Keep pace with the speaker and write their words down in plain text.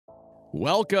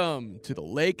Welcome to the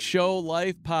Lake Show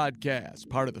Life Podcast,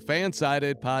 part of the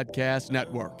Fansided Podcast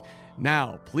Network.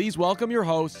 Now, please welcome your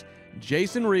hosts,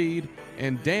 Jason Reed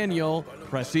and Daniel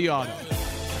Preciado.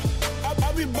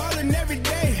 I'll be balling every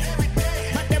day.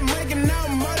 But that making out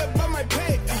mother by my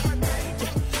pay.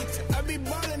 I'll be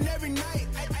balling every night.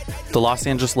 The Los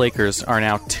Angeles Lakers are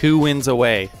now 2 wins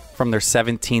away from their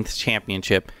 17th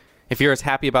championship. If you're as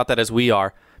happy about that as we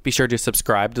are, be sure to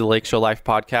subscribe to the Lake Show Life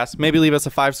podcast. Maybe leave us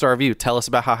a 5-star review. Tell us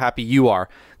about how happy you are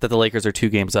that the Lakers are 2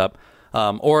 games up.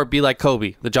 Or be like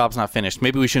Kobe, the job's not finished.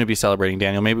 Maybe we shouldn't be celebrating,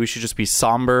 Daniel. Maybe we should just be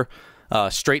somber,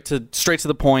 straight to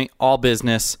the point, all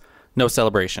business, no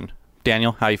celebration.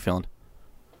 Daniel, how you feeling?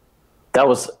 That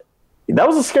was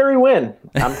a scary win.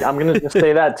 I'm going to just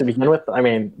say that to begin with. I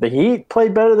mean, the Heat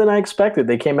played better than I expected.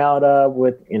 They came out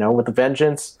with a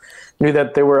vengeance. Knew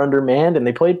that they were undermanned, and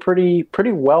they played pretty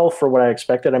well for what I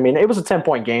expected. I mean, it was a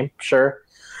 10-point game, sure,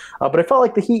 but I felt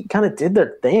like the Heat kind of did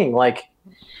their thing. Like,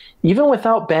 even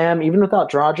without Bam, even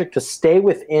without Dragic, to stay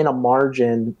within a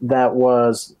margin that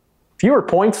was fewer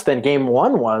points than Game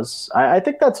 1 was, I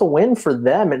think that's a win for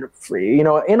them, and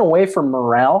in a way for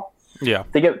morale. Yeah,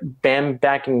 they get Bam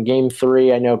back in Game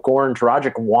 3. I know Goran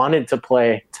Dragic wanted to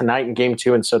play tonight in Game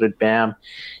 2, and so did Bam.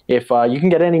 If you can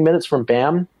get any minutes from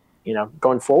Bam,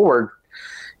 going forward,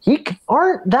 he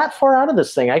aren't that far out of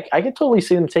this thing. I could totally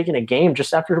see them taking a game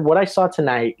just after what I saw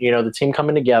tonight, the team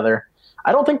coming together.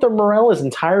 I don't think the morale is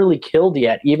entirely killed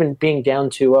yet, even being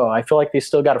down 2-0. I feel like they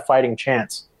still got a fighting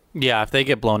chance. Yeah, if they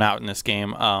get blown out in this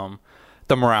game,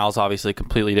 the morale is obviously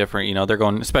completely different. They're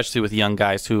going, especially with young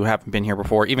guys who haven't been here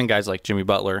before, even guys like Jimmy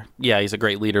Butler. Yeah, he's a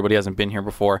great leader, but he hasn't been here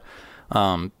before.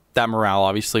 That morale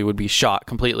obviously would be shot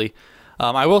completely.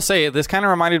 I will say this kind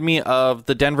of reminded me of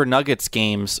the Denver Nuggets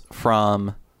games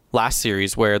from last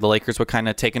series where the Lakers would kind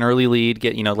of take an early lead,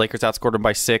 Lakers outscored them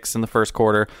by 6 in the first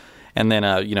quarter. And then,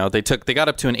 they got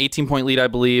up to an 18-point lead, I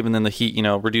believe, and then the Heat,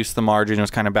 reduced the margin. It was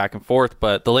kind of back and forth.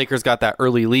 But the Lakers got that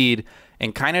early lead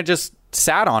and kind of just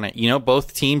sat on it.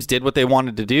 Both teams did what they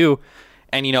wanted to do.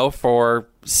 And, for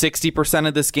 60%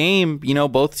 of this game,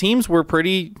 both teams were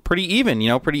pretty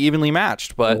even, pretty evenly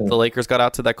matched. But the Lakers got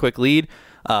out to that quick lead.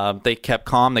 They kept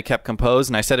calm. They kept composed.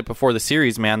 And I said it before the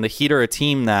series, man, the Heat are a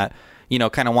team that,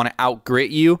 kind of want to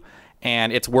out-grit you.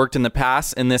 And it's worked in the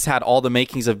past, and this had all the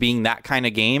makings of being that kind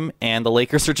of game. And the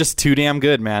Lakers are just too damn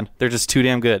good, man. They're just too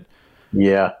damn good.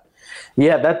 Yeah,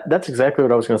 that's exactly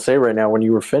what I was going to say right now when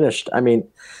you were finished. I mean,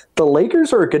 the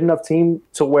Lakers are a good enough team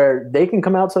to where they can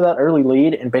come out to that early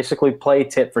lead and basically play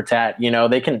tit for tat.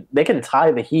 They can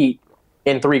tie the Heat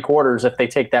in 3 quarters if they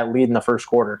take that lead in the first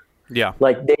quarter. Yeah,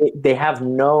 like they have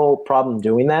no problem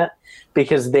doing that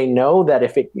because they know that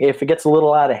if it gets a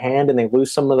little out of hand and they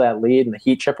lose some of that lead and the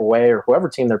Heat chip away or whoever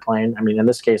team they're playing, I mean, in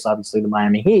this case, obviously the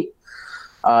Miami Heat,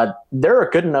 they're a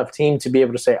good enough team to be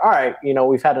able to say, all right,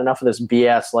 we've had enough of this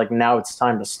BS. Like, now it's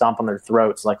time to stomp on their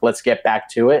throats. Like, let's get back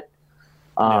to it.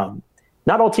 Not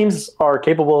all teams are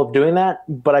capable of doing that,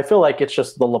 but I feel like it's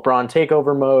just the LeBron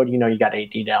takeover mode. You got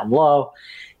AD down low.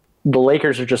 The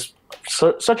Lakers are just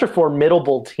such a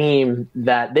formidable team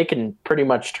that they can pretty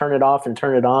much turn it off and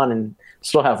turn it on and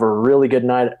still have a really good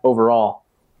night overall.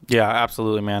 Yeah,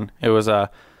 absolutely, man. It was,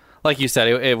 like you said,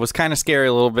 it was kind of scary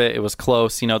a little bit. It was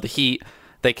close. The Heat,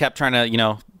 they kept trying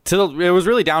to, it was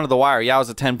really down to the wire. Yeah, it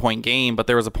was a 10-point game, but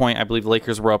there was a point, I believe the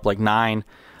Lakers were up like 9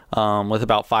 with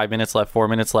about 5 minutes left, 4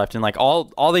 minutes left. And like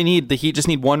all they need, the Heat just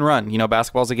need one run.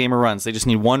 Basketball's a game of runs. They just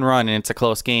need one run, and it's a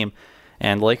close game.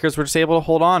 And the Lakers were just able to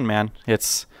hold on, man.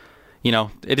 It's,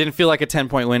 it didn't feel like a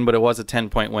 10-point win, but it was a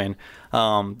 10-point win.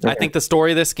 I think the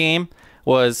story of this game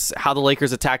was how the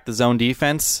Lakers attacked the zone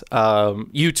defense.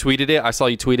 You tweeted it. I saw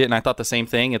you tweet it, and I thought the same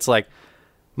thing. It's like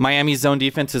Miami's zone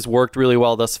defense has worked really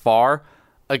well thus far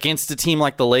against a team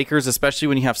like the Lakers, especially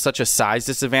when you have such a size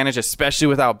disadvantage, especially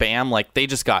without Bam. Like, they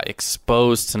just got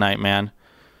exposed tonight, man.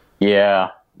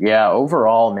 Yeah.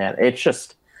 Overall, man, it's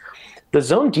just the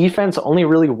zone defense only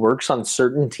really works on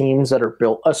certain teams that are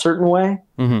built a certain way.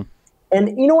 Mm-hmm.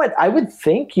 And you know what? I would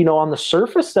think, on the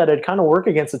surface that it'd kind of work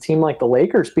against a team like the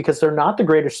Lakers because they're not the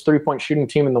greatest three-point shooting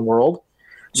team in the world.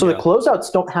 So the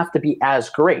closeouts don't have to be as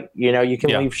great. You can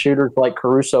leave shooters like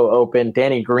Caruso open,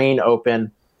 Danny Green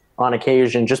open on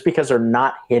occasion just because they're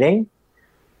not hitting.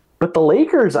 But the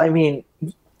Lakers, I mean,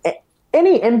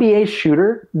 any NBA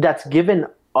shooter that's given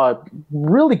a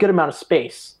really good amount of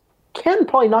space can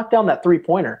probably knock down that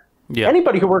three-pointer. Yeah.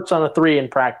 Anybody who works on a 3 in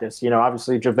practice,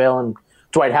 obviously JaVale and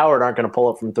Dwight Howard aren't going to pull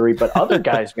up from 3, but other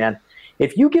guys, man,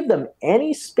 if you give them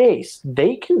any space,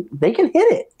 they can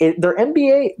hit it. They're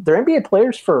NBA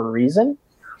players for a reason.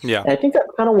 Yeah. And I think that's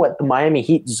kind of what the Miami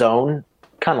Heat zone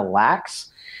kind of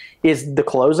lacks is the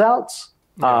closeouts.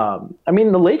 I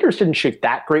mean, the Lakers didn't shoot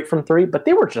that great from three, but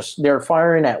they're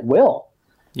firing at will.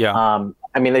 Yeah.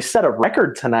 I mean, they set a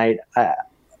record tonight.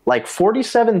 Like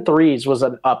 47 threes was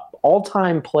an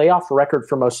all-time playoff record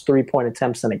for most three-point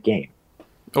attempts in a game.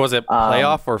 Was it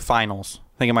playoff or finals?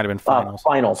 I think it might have been finals.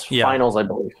 Finals, I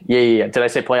believe. Yeah. Did I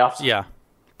say playoffs? Yeah.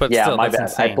 But yeah, still, my that's bad.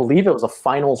 insane. I believe it was a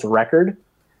finals record,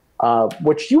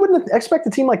 which you wouldn't expect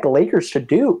a team like the Lakers to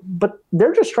do, but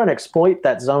they're just trying to exploit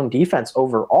that zone defense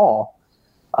overall.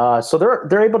 So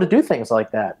they're able to do things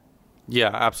like that.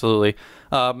 Yeah, absolutely.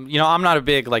 I'm not a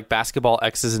big basketball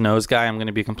X's and O's guy. I'm going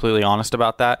to be completely honest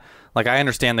about that. I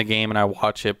understand the game and I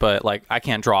watch it, but I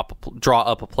can't draw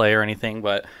up a play or anything.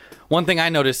 But one thing I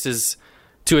noticed is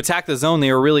to attack the zone,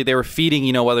 they were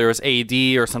feeding, whether it was AD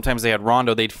or sometimes they had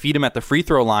Rondo, they'd feed him at the free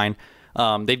throw line.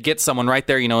 They'd get someone right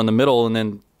there, in the middle, and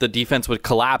then the defense would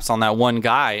collapse on that one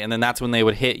guy, and then that's when they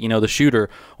would hit, the shooter.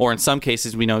 Or in some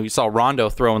cases, you saw Rondo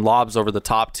throwing lobs over the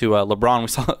top to LeBron. We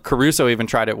saw Caruso even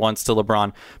tried it once to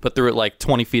LeBron, but threw it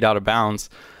 20 feet out of bounds.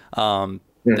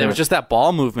 It was just that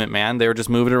ball movement, man. They were just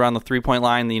moving it around the three-point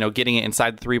line, getting it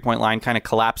inside the three-point line, kind of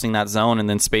collapsing that zone and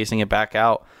then spacing it back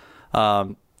out.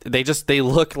 They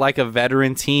look like a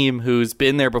veteran team who's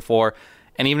been there before.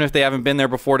 And even if they haven't been there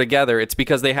before together, it's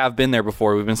because they have been there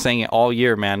before. We've been saying it all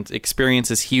year, man. Experience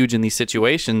is huge in these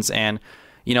situations. And,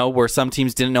 where some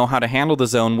teams didn't know how to handle the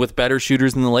zone with better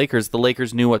shooters than the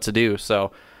Lakers knew what to do.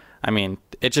 So, I mean,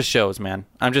 it just shows, man.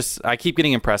 I keep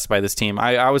getting impressed by this team.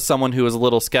 I was someone who was a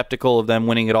little skeptical of them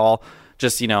winning it all.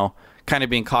 Just, kind of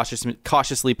being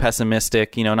cautiously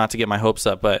pessimistic, not to get my hopes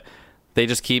up. But they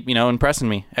just keep, impressing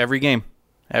me every game.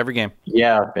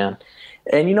 Yeah, man.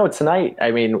 And tonight,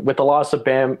 I mean, with the loss of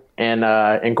Bam and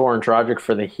Goran Dragic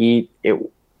for the Heat,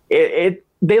 the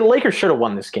Lakers should have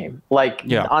won this game.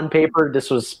 On paper,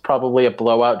 this was probably a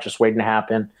blowout just waiting to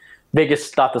happen. Vegas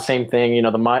thought the same thing.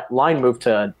 The line moved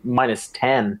to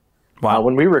 -10. Wow.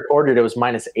 When we recorded, it was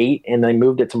 -8, and they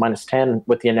moved it to -10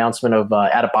 with the announcement of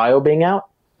Adebayo being out.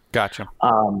 Gotcha.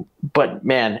 But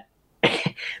man,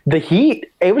 the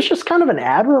Heat, it was just kind of an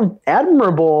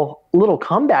admirable little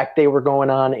comeback they were going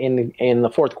on in the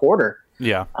fourth quarter.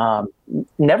 Yeah.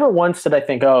 Never once did I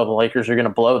think, the Lakers are going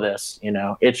to blow this.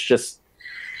 It's just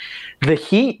the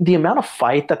Heat, the amount of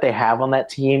fight that they have on that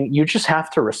team, you just have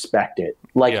to respect it.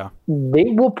 They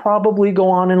will probably go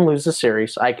on and lose the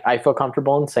series. I feel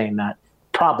comfortable in saying that.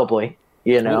 Probably.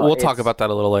 We'll talk about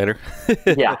that a little later.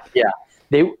 yeah.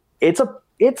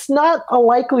 It's not a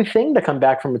likely thing to come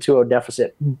back from a 2-0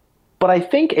 deficit. But I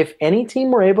think if any team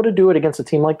were able to do it against a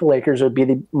team like the Lakers, it would be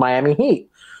the Miami Heat,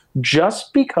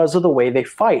 just because of the way they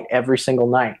fight every single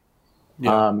night.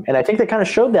 Yeah. And I think they kind of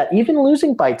showed that, even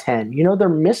losing by 10. They're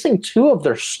missing 2 of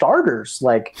their starters.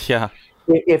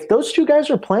 If those 2 guys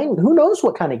are playing, who knows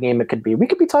what kind of game it could be? We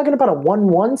could be talking about a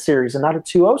 1-1 series and not a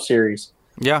 2-0 series.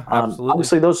 Yeah, absolutely.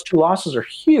 Obviously, those 2 losses are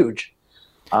huge.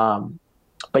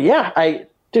 But yeah,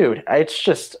 it's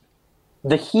just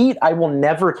the Heat. I will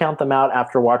never count them out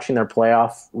after watching their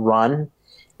playoff run.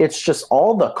 It's just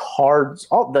all the cards,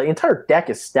 the entire deck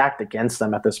is stacked against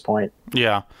them at this point.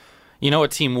 Yeah. A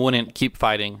team wouldn't keep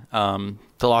fighting.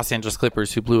 The Los Angeles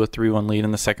Clippers, who blew a 3-1 lead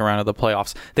in the second round of the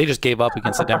playoffs, they just gave up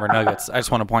against the Denver Nuggets. I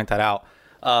just want to point that out.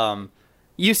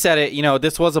 You said it,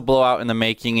 this was a blowout in the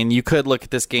making, and you could look at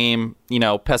this game,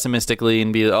 pessimistically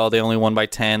and be, they only won by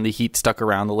 10. The Heat stuck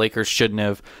around. The Lakers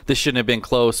this shouldn't have been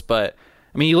close. But,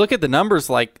 I mean, you look at the numbers,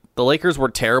 the Lakers were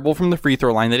terrible from the free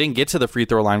throw line. They didn't get to the free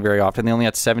throw line very often. They only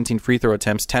had 17 free throw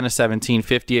attempts, 10 of 17,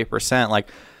 58%.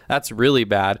 That's really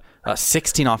bad.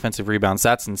 16 offensive rebounds.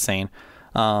 That's insane.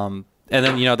 And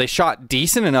then, they shot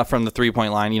decent enough from the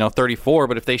three-point line, 34.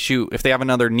 But if they have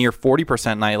another near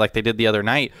 40% night like they did the other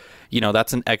night,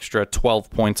 that's an extra 12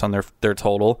 points on their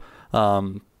total.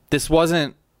 This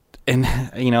wasn't, and,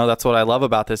 that's what I love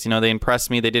about this. They impressed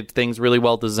me. They did things really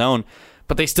well to zone,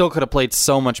 but they still could have played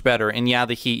so much better. And, yeah,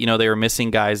 the Heat, they were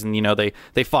missing guys, and,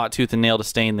 they fought tooth and nail to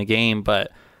stay in the game.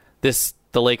 But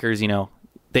the Lakers,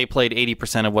 they played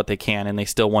 80% of what they can, and they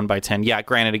still won by 10. Yeah,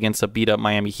 granted, against a beat-up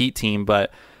Miami Heat team,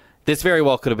 but this very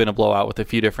well could have been a blowout with a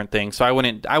few different things. So I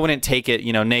wouldn't take it,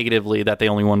 negatively that they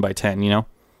only won by 10,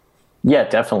 Yeah,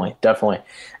 definitely.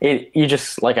 You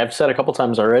just, like I've said a couple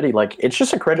times already, it's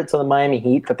just a credit to the Miami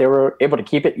Heat that they were able to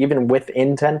keep it even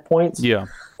within 10 points. Yeah.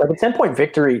 A 10-point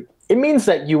victory, it means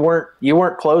that you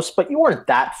weren't close, but you weren't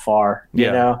that far.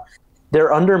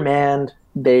 They're undermanned.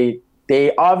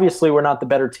 They obviously were not the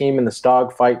better team in this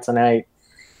dogfight tonight.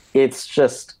 It's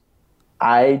just,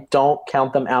 I don't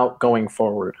count them out going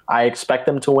forward. I expect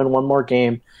them to win one more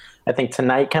game. I think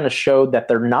tonight kind of showed that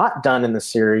they're not done in the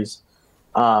series.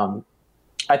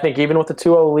 I think even with the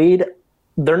 2-0 lead,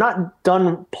 they're not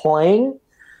done playing,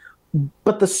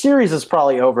 but the series is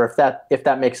probably over if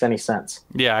that makes any sense.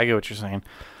 Yeah, I get what you're saying.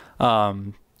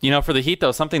 For the Heat,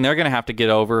 though, something they're going to have to get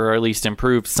over, or at least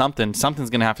improve something. Something's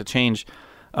going to have to change.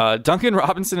 Duncan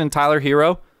Robinson and Tyler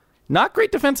Hero, not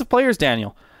great defensive players,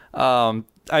 Daniel.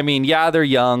 They're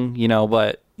young,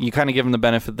 but you kind of give them the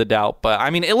benefit of the doubt. But,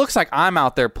 it looks like I'm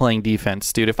out there playing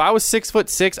defense, dude. If I was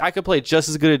 6'6", I could play just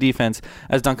as good a defense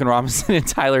as Duncan Robinson and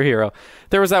Tyler Hero.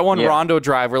 There was that one Rondo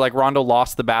drive where, Rondo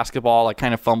lost the basketball,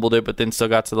 kind of fumbled it, but then still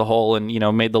got to the hole and,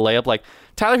 made the layup.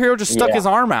 Tyler Hero just stuck his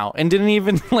arm out and didn't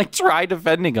even, try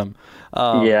defending him.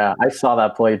 I saw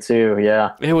that play too,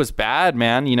 yeah. It was bad,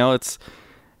 man. It's...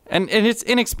 And it's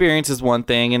inexperience is one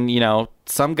thing, and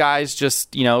some guys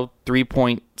just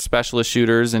 3-point specialist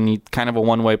shooters, and he's kind of a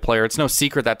one-way player. It's no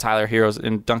secret that Tyler Hero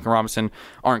and Duncan Robinson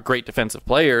aren't great defensive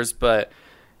players, but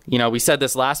we said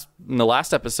this in the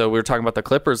last episode. We were talking about the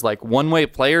Clippers. One-way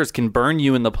players can burn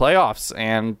you in the playoffs,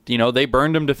 and they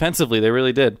burned them defensively. They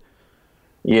really did.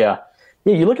 Yeah.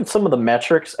 You look at some of the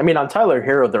metrics. On Tyler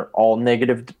Hero, they're all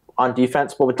negative on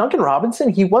defense, but with Duncan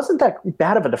Robinson, he wasn't that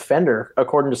bad of a defender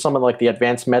according to some of the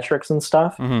advanced metrics and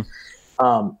stuff.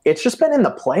 Mm-hmm. It's just been in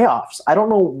the playoffs. I don't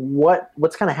know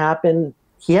what's going to happen.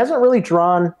 He hasn't really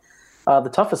drawn the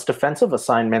toughest defensive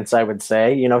assignments, I would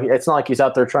say. It's not like he's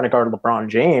out there trying to guard LeBron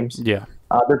James. Yeah,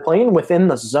 they're playing within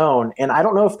the zone, and I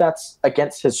don't know if that's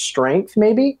against his strength.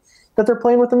 Maybe that they're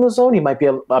playing within the zone. He might be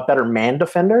a better man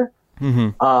defender.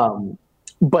 Mm-hmm.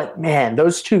 But man,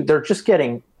 those two, they're just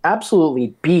getting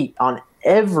absolutely beat on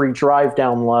every drive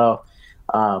down low.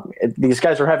 These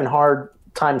guys are having hard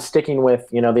time sticking with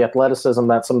the athleticism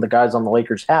that some of the guys on the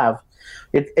Lakers have.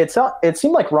 It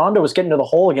seemed like Rondo was getting to the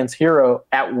hole against Hero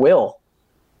at will.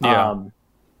 Yeah.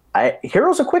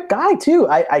 Hero's a quick guy too.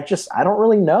 I don't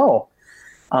really know.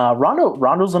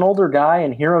 Rondo's an older guy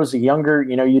and Hero's a younger.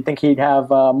 You'd think he'd have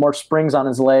more springs on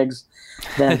his legs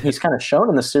than he's kind of shown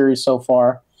in the series so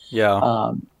far.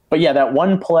 Yeah. But yeah, that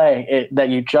one play that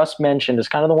you just mentioned is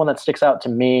kind of the one that sticks out to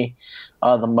me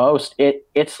the most.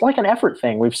 It's like an effort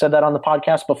thing. We've said that on the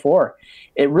podcast before.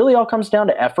 It really all comes down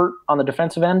to effort on the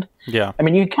defensive end. Yeah.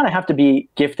 You kind of have to be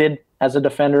gifted as a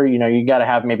defender. You got to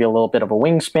have maybe a little bit of a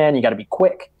wingspan. You got to be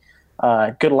quick,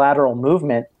 good lateral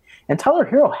movement. And Tyler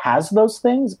Hero has those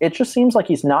things. It just seems like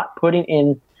he's not putting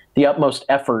in the utmost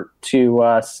effort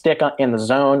to stick in the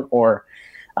zone or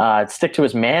stick to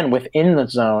his man within the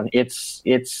zone.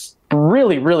 It's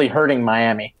really, really hurting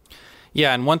Miami.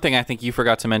 Yeah, and one thing I think you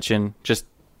forgot to mention just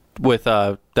with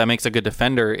that makes a good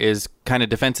defender is kind of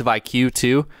defensive IQ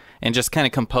too, and just kind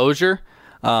of composure,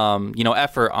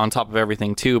 effort on top of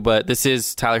everything too. But this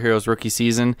is Tyler Hero's rookie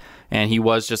season, and he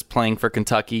was just playing for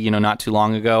Kentucky, not too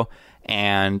long ago,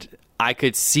 and I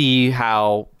could see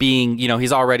how being,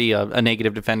 he's already a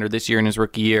negative defender this year in his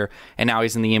rookie year, and now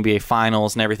he's in the NBA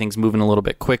Finals, and everything's moving a little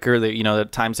bit quicker.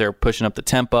 At times they're pushing up the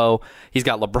tempo. He's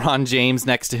got LeBron James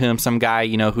next to him, some guy,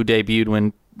 who debuted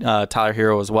when Tyler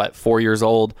Hero was, 4 years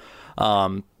old.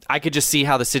 I could just see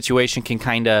how the situation can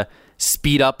kind of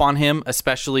speed up on him,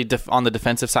 especially on the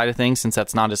defensive side of things, since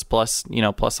that's not his plus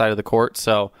side of the court.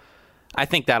 So I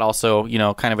think that also,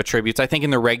 kind of attributes. I think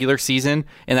in the regular season,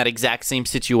 in that exact same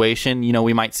situation,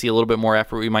 we might see a little bit more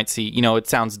effort. We might see, it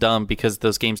sounds dumb because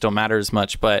those games don't matter as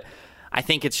much, but I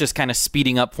think it's just kind of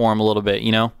speeding up for him a little bit,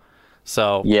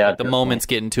 So yeah, the moment's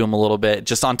getting to him a little bit.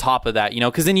 Just on top of that,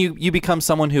 because then you become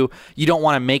someone who you don't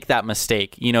want to make that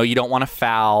mistake. You don't want to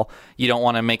foul. You don't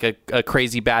want to make a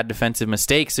crazy bad defensive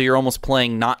mistake. So you're almost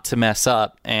playing not to mess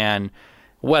up. And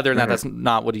whether or not that's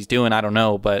not what he's doing, I don't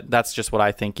know, but that's just what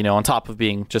I think, on top of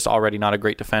being just already not a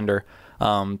great defender.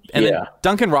 Then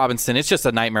Duncan Robinson, it's just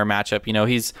a nightmare matchup.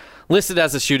 He's listed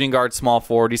as a shooting guard, small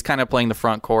forward. He's kind of playing the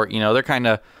front court. They're kind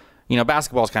of,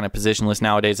 basketball's kind of positionless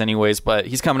nowadays anyways, but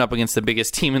he's coming up against the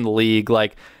biggest team in the league.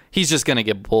 He's just going to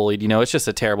get bullied. It's just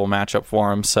a terrible matchup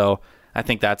for him. So I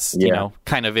think that's,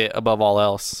 kind of it above all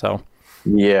else. So.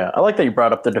 Yeah, I like that you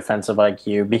brought up the defensive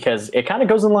IQ because it kind of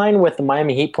goes in line with the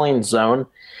Miami Heat playing zone.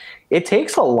 It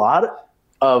takes a lot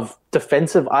of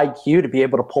defensive IQ to be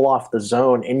able to pull off the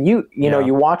zone. And you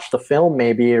watch the film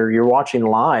maybe, or you're watching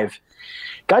live.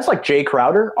 Guys like Jay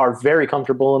Crowder are very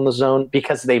comfortable in the zone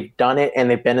because they've done it and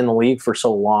they've been in the league for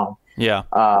so long. Yeah.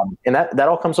 And that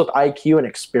all comes with IQ and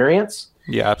experience.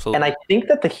 Yeah, absolutely. And I think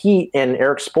that the Heat and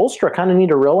Eric Spoelstra kind of need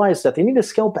to realize that they need to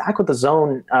scale back with the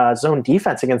zone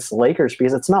defense against the Lakers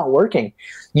because it's not working.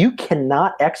 You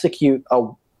cannot you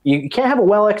can't have a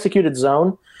well-executed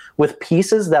zone with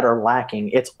pieces that are lacking.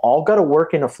 It's all got to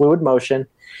work in a fluid motion.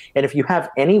 And if you have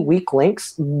any weak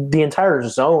links, the entire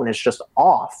zone is just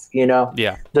off,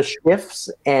 Yeah. The shifts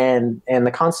and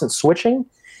the constant switching,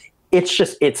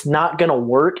 it's not going to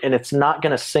work and it's not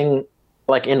going to sing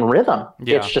like in rhythm.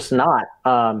 Yeah. It's just not.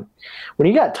 When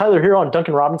you got Tyler Hero and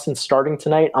Duncan Robinson starting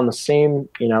tonight on the same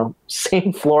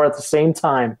floor at the same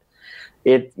time,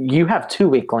 you have two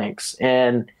weak links,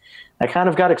 and I kind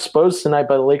of got exposed tonight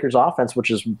by the Lakers offense,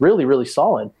 which is really, really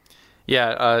solid.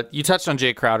 Yeah, you touched on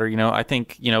Jay Crowder. I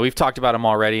think, we've talked about him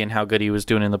already and how good he was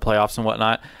doing in the playoffs and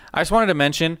whatnot. I just wanted to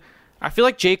mention, I feel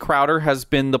like Jay Crowder has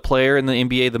been the player in the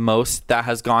NBA the most that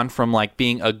has gone from like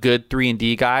being a good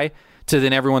 3-and-D guy to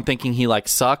then everyone thinking he like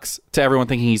sucks to everyone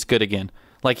thinking he's good again.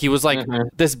 Like he was like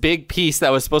this big piece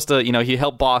that was supposed to, he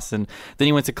helped Boston. Then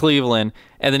he went to Cleveland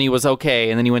and then he was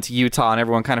okay. And then he went to Utah and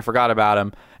everyone kind of forgot about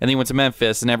him. And then he went to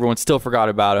Memphis and everyone still forgot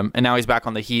about him. And now he's back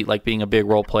on the Heat, like being a big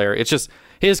role player. It's just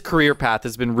his career path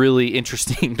has been really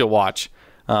interesting to watch.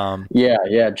 Yeah.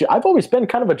 I've always been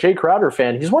kind of a Jay Crowder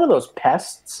fan. He's one of those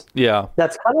pests. Yeah.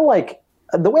 That's kind of like,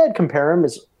 the way I'd compare him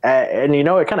is, and it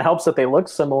kind of helps that they look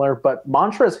similar, but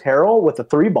Montrezl Harrell with a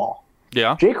 3-ball.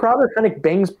 Yeah. Jay Crowder kind of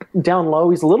bangs down low.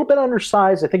 He's a little bit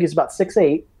undersized. I think he's about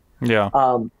 6'8". Yeah.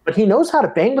 But he knows how to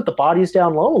bang with the bodies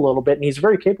down low a little bit, and he's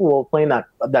very capable of playing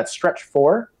that stretch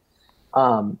 4. He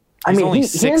entered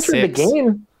the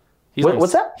game.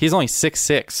 What's that? He's only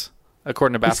 6'6",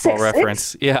 according to Basketball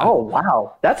Reference. Yeah. Oh,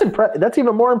 wow. That's That's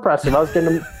even more impressive. I was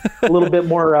getting him a little bit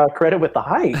more credit with the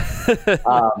height.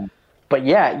 But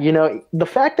yeah, the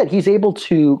fact that he's able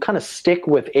to kind of stick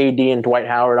with AD and Dwight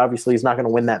Howard, obviously he's not going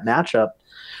to win that matchup,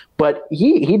 but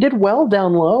he did well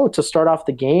down low to start off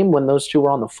the game when those two were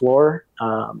on the floor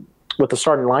with the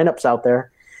starting lineups out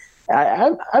there.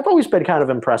 I've always been kind of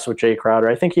impressed with Jay Crowder.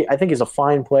 I think he's a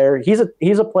fine player. He's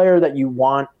a player that you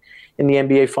want in the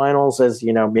NBA Finals as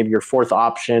maybe your fourth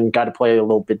option, got to play a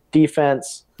little bit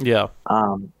defense. Yeah.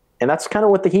 And that's kind of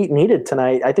what the Heat needed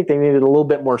tonight. I think they needed a little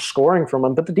bit more scoring from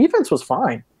him, but the defense was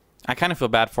fine. I kind of feel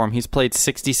bad for him. He's played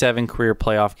 67 career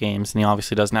playoff games, and he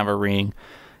obviously doesn't have a ring.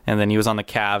 And then he was on the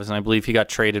Cavs, and I believe he got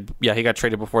traded. Yeah, he got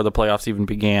traded before the playoffs even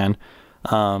began,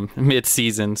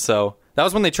 mid-season. So that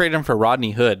was when they traded him for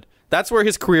Rodney Hood. That's where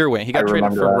his career went. He got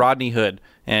traded for Rodney Hood,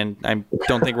 and I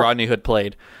don't think Rodney Hood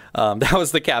played. That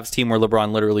was the Cavs team where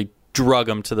LeBron literally drug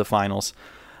him to the finals.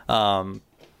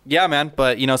 Yeah, man.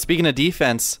 But, speaking of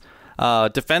defense,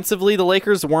 defensively, the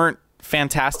Lakers weren't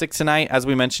fantastic tonight. As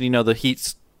we mentioned, the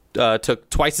Heat took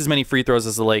twice as many free throws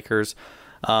as the Lakers.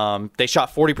 They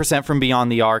shot 40% from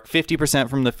beyond the arc, 50%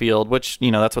 from the field, which,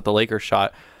 that's what the Lakers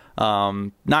shot.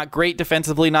 Not great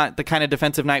defensively, not the kind of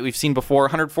defensive night we've seen before.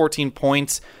 114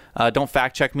 points. Don't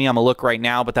fact check me. I'm a look right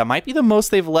now, but that might be the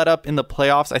most they've let up in the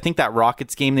playoffs. I think that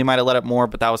Rockets game, they might have let up more,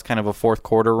 but that was kind of a fourth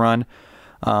quarter run.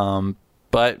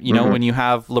 But when you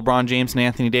have LeBron James and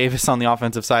Anthony Davis on the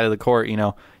offensive side of the court,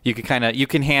 you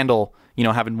can handle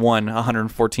having won a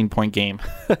 114-point game.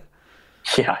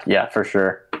 Yeah, for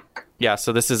sure. Yeah,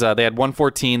 so this is they had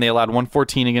 114. They allowed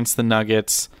 114 against the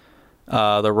Nuggets.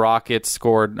 The Rockets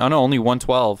scored only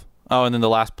 112. Oh, and then the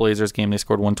last Blazers game they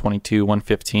scored 122,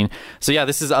 115. So yeah,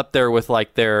 this is up there with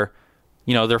like their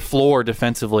floor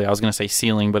defensively. I was going to say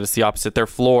ceiling, but it's the opposite. Their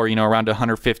floor, around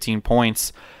 115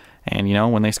 points. And,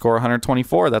 when they score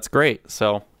 124, that's great.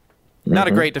 So, not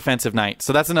a great defensive night.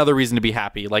 So, that's another reason to be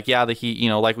happy. Like, yeah, the Heat,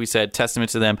 like we said,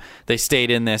 testament to them. They stayed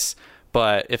in this.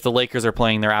 But if the Lakers are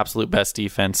playing their absolute best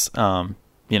defense,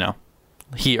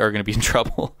 Heat are going to be in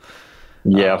trouble.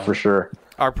 Yeah, for sure.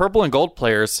 Our purple and gold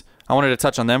players, I wanted to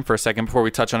touch on them for a second before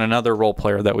we touch on another role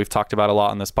player that we've talked about a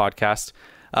lot on this podcast.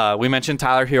 We mentioned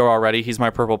Tyler Hero already. He's my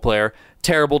purple player.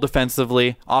 Terrible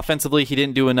defensively. Offensively, he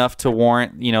didn't do enough to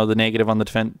warrant, the negative on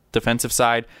the defensive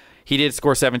side. He did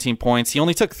score 17 points. He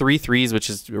only took 3 threes, which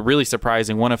is really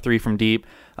surprising. 1 of 3 from deep.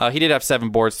 He did have 7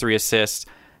 boards, 3 assists.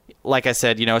 Like I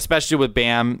said, especially with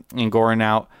Bam and Goran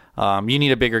out, you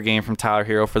need a bigger game from Tyler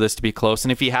Hero for this to be close.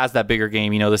 And if he has that bigger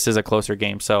game, this is a closer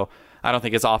game. So I don't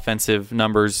think his offensive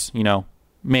numbers,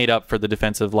 made up for the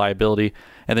defensive liability.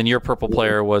 And then your purple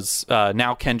player was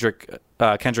now Kendrick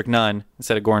Nunn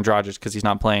instead of Goran Dragic because he's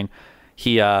not playing.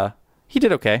 He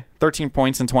did okay. 13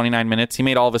 points in 29 minutes. He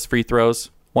made all of his free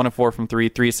throws. 1 of 4 from 3,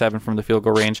 3 of 7 from the field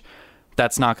goal range.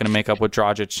 That's not going to make up what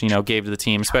Dragic, gave to the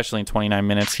team, especially in 29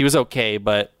 minutes. He was okay,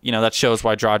 but that shows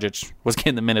why Dragic was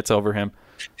getting the minutes over him.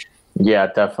 Yeah,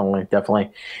 definitely.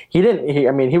 He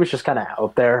was just kind of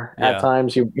out there at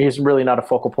times. He's really not a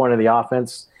focal point of the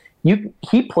offense.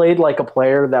 He played like a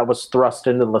player that was thrust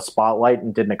into the spotlight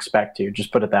and didn't expect to.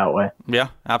 Just put it that way. Yeah,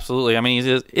 absolutely. He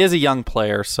is a young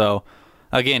player, so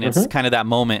again, it's kind of that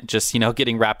moment, just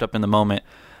getting wrapped up in the moment.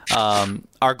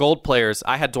 Our gold players,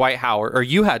 I had Dwight Howard, or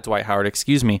you had Dwight Howard,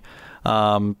 excuse me.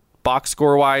 Box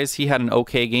score wise, he had an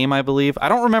okay game, I believe. I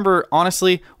don't remember,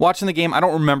 honestly, watching the game, I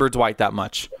don't remember Dwight that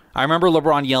much. I remember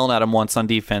LeBron yelling at him once on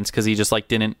defense because he just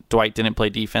Dwight didn't play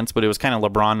defense, but it was kind of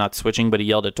LeBron not switching, but he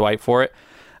yelled at Dwight for it.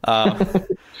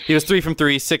 He was 3 from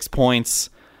 3, 6 points,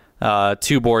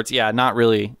 2 boards. Yeah, not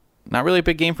really a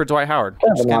big game for Dwight Howard.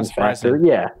 Kind of surprising.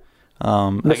 Yeah.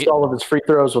 Missed all of his free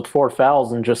throws with 4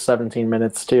 fouls in just 17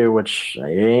 minutes too, which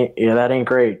that ain't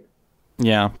great.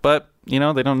 Yeah, but they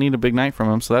don't need a big night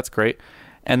from him, so that's great.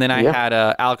 And then I had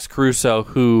Alex Caruso,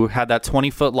 who had that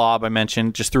 20-foot lob I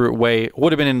mentioned, just threw it away.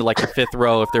 Would have been into like the 5th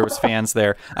row if there was fans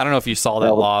there. I don't know if you saw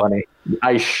that lob. Funny.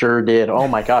 I sure did. Oh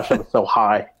my gosh, that was so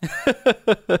high.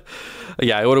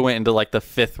 Yeah, it would have went into like the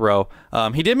 5th row.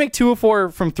 He did make 2 of 4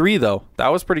 from 3 though. That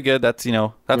was pretty good. That's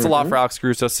a lot for Alex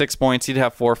Caruso. 6 points. He'd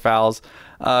have 4 fouls.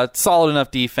 Solid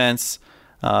enough defense.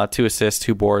 2 assists,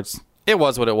 2 boards. It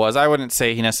was what it was. I wouldn't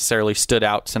say he necessarily stood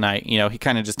out tonight. He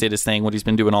kind of just did his thing, what he's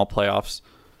been doing all playoffs.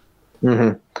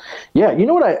 Mm-hmm. Yeah, you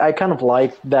know what I kind of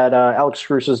like that Alex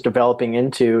Caruso is developing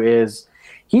into is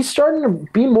he's starting to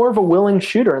be more of a willing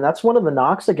shooter, and that's one of the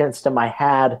knocks against him I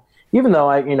had, even though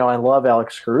I love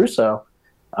Alex Caruso.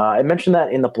 I mentioned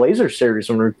that in the Blazers series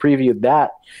when we previewed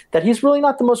that he's really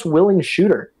not the most willing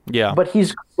shooter. Yeah. But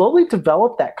he's slowly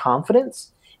developed that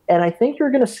confidence, and I think you're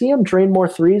going to see him drain more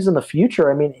threes in the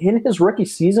future. I mean, in his rookie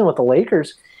season with the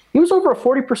Lakers, he was over a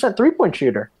 40% three-point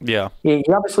shooter. Yeah. He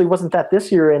obviously wasn't that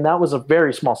this year, and that was a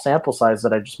very small sample size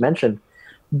that I just mentioned.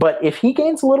 But if he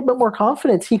gains a little bit more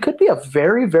confidence, he could be a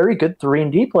very, very good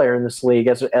 3-and-D player in this league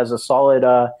as a solid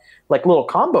little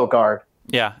combo guard.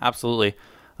 Yeah, absolutely.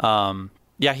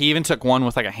 Yeah, he even took one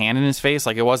with like a hand in his face.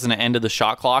 Like it wasn't an end of the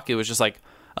shot clock. It was just like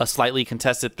a slightly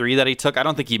contested 3 that he took. I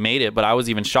don't think he made it, but I was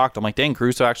even shocked. I'm like, dang,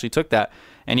 Caruso actually took that.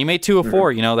 And he made 2 of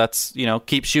 4. That's,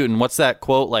 keep shooting. What's that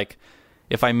quote? Like,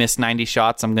 if I miss 90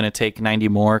 shots, I'm going to take 90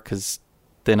 more because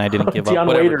then I didn't give up. Dion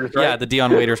Waiters, right? Yeah, the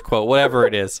Dion Waiters quote, whatever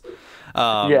it is.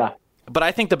 Yeah. But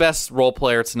I think the best role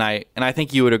player tonight, and I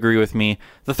think you would agree with me,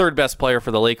 the 3rd best player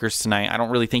for the Lakers tonight, I don't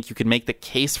really think you could make the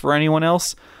case for anyone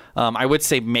else. I would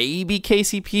say maybe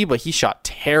KCP, but he shot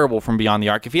terrible from beyond the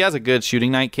arc. If he has a good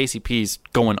shooting night, KCP's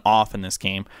going off in this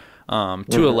game.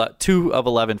 2 of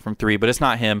 11 from 3, but it's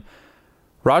not him.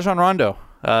 Rajon Rondo,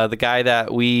 the guy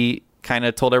that we kind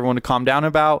of told everyone to calm down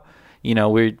about.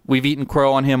 We've eaten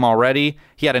crow on him already.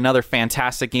 He had another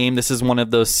fantastic game. This is one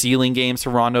of those ceiling games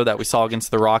for Rondo that we saw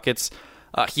against the Rockets.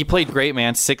 He played great,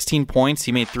 man. 16 points.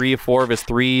 He made 3 of 4 of his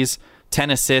threes. 10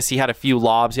 assists. He had a few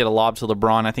lobs. He had a lob to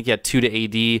LeBron. I think he had 2 to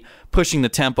AD, pushing the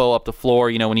tempo up the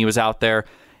floor, when he was out there.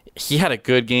 He had a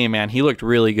good game, man. He looked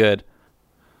really good.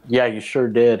 Yeah, you sure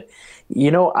did.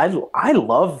 I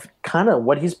love kind of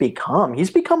what he's become.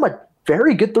 He's become a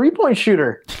very good 3-point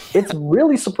shooter. It's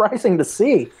really surprising to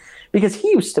see because he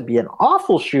used to be an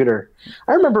awful shooter.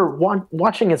 I remember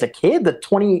watching as a kid the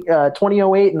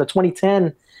 2008 and the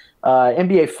 2010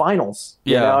 NBA Finals,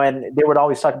 and they would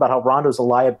always talk about how Rondo's a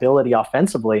liability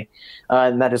offensively,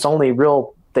 and that his only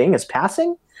real thing is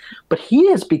passing. But he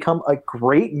has become a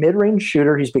great mid-range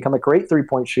shooter. He's become a great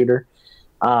 3-point shooter.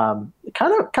 Kind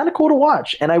of cool to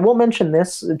watch. And I will mention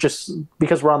this just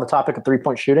because we're on the topic of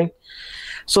 3-point shooting.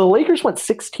 So the Lakers went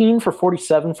 16 for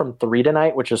 47 from 3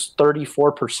 tonight, which is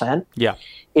 34%. Yeah.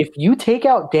 If you take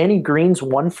out Danny Green's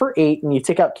 1 for 8 and you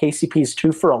take out KCP's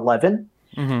 2 for 11,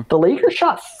 the Lakers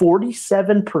shot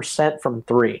 47% from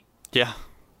 3. Yeah.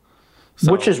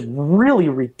 Which is really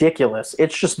ridiculous.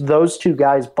 It's just those 2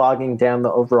 guys bogging down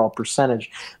the overall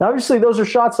percentage. Now, obviously, those are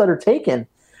shots that are taken,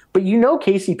 but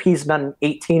KCP's not an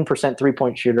 18%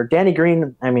 3-point shooter. Danny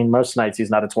Green, most nights he's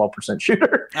not a 12%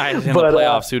 shooter. In the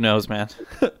playoffs, who knows, man?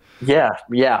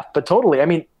 Yeah, but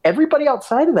totally. Everybody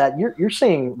outside of that, you're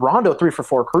seeing Rondo 3 for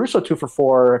 4, Caruso 2 for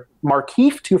 4,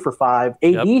 Markieff 2 for 5,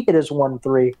 AD hit his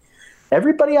 1-3.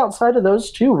 Everybody outside of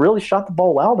those 2 really shot the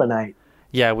ball well tonight.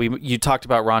 Yeah, you talked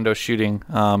about Rondo shooting.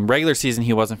 Regular season,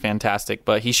 he wasn't fantastic,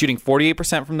 but he's shooting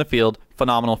 48% from the field,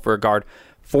 phenomenal for a guard.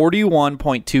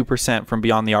 41.2% from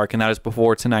beyond the arc, and that is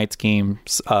before tonight's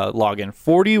game's login.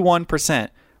 41%.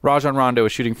 Rajon Rondo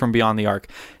is shooting from beyond the arc.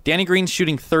 Danny Green's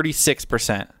shooting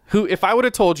 36%. Who, if I would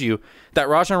have told you that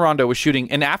Rajon Rondo was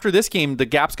shooting, and after this game, the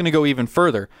gap's going to go even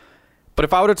further. But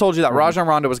if I would have told you that Rajon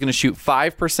Rondo was going to shoot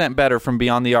 5% better from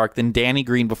beyond the arc than Danny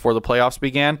Green before the playoffs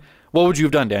began, what would you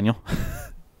have done, Daniel?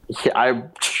 Yeah,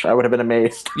 I would have been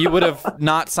amazed. You would have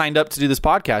not signed up to do this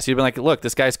podcast. You'd been like, look,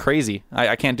 this guy's crazy.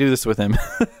 I can't do this with him.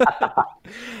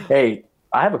 Hey,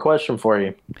 I have a question for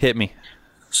you. Hit me.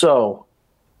 So,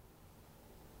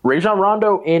 Rajon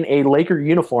Rondo in a Laker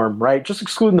uniform, right? Just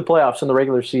excluding the playoffs in the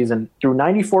regular season, through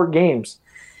 94 games,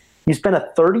 he's been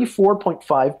a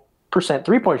 34.5%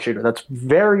 3-point shooter. That's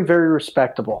very, very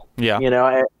respectable.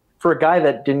 Yeah. For a guy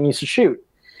that didn't used to shoot.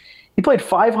 He played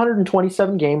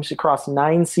 527 games across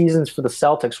 9 seasons for the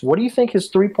Celtics. What do you think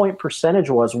his 3-point percentage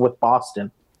was with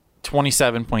Boston?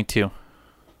 27.2.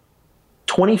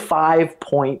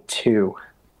 25.2.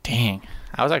 Dang,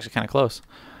 I was actually kind of close.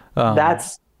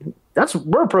 That's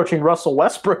we're approaching Russell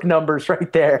Westbrook numbers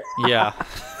right there. Yeah.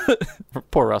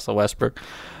 Poor Russell Westbrook.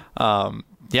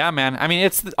 Yeah, man. I mean,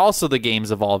 it's also the game's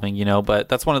evolving, but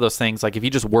that's one of those things. Like, if you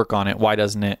just work on it, why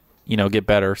doesn't it, get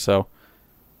better? So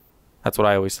that's what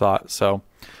I always thought. So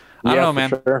I don't know, man.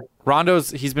 Sure.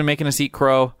 He's been making us eat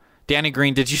crow. Danny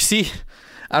Green, did you see?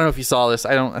 I don't know if you saw this.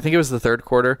 I think it was the third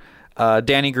quarter.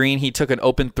 Danny Green, he took an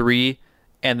open 3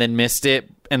 and then missed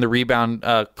it, and the rebound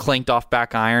clanked off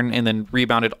back iron and then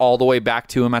rebounded all the way back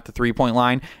to him at the 3-point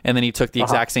line, and then he took the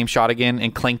exact same shot again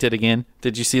and clanked it again.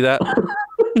 Did you see that?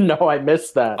 No, I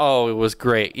missed that. Oh, it was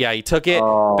great. Yeah, he took it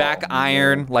back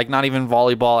iron, like not even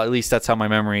volleyball. At least that's how my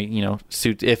memory,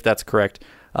 suits, if that's correct.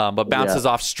 But bounces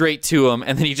off straight to him,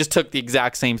 and then he just took the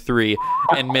exact same 3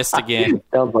 and missed again.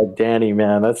 Sounds like Danny,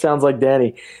 man. That sounds like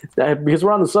Danny. Because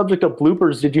we're on the subject of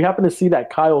bloopers, did you happen to see that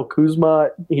Kyle Kuzma,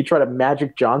 he tried to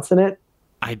Magic Johnson it?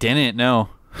 I didn't, no.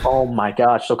 Oh, my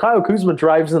gosh. So Kyle Kuzma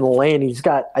drives in the lane. He's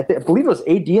got, I believe it was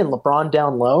AD and LeBron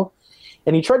down low,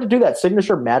 and he tried to do that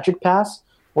signature Magic pass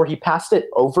where he passed it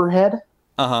overhead.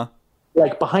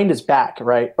 Like behind his back,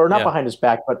 right? Or not behind his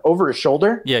back, but over his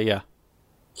shoulder. Yeah.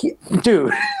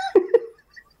 Dude,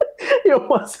 it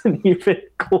wasn't even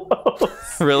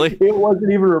close. Really? It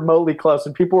wasn't even remotely close.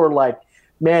 And people were like,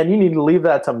 man, you need to leave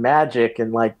that to Magic.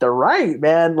 And like, they're right,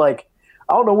 man. Like,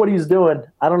 I don't know what he's doing.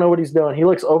 He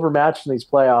looks overmatched in these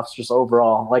playoffs just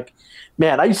overall. Like,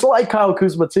 man, I used to like Kyle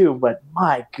Kuzma too, but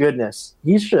my goodness,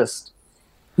 he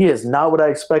is not what I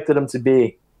expected him to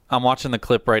be. I'm watching the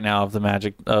clip right now of the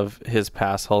Magic of his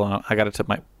pass. Hold on. I got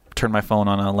to turn my phone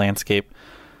on a landscape.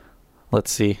 Let's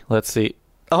see.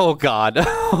 Oh, God.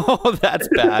 Oh, that's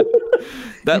bad.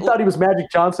 You thought he was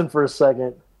Magic Johnson for a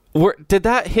second. Did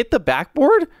that hit the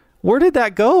backboard? Where did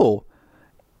that go?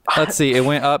 Let's see. It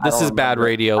went up. This is bad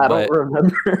radio. I don't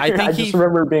remember. I just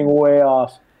remember being way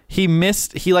off. He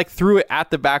missed. He threw it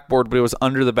at the backboard, but it was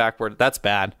under the backboard. That's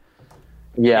bad.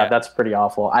 Yeah, that's pretty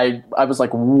awful. I was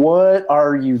like, what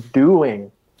are you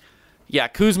doing? Yeah,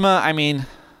 Kuzma, I mean,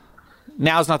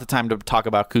 now's not the time to talk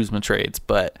about Kuzma trades,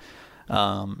 but...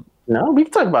 no, we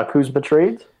can talk about Kuzma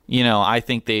trades. I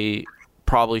think they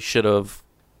probably should have...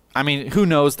 I mean, who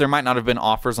knows? There might not have been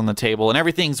offers on the table, and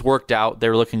everything's worked out.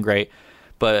 They're looking great.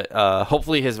 But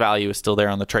hopefully his value is still there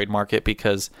on the trade market,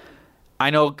 because I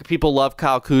know people love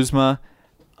Kyle Kuzma,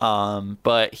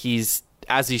 but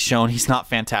as he's shown, he's not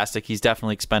fantastic. He's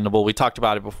definitely expendable. We talked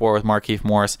about it before with Markieff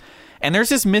Morris. And there's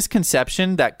this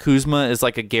misconception that Kuzma is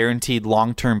like a guaranteed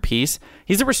long-term piece.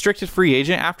 He's a restricted free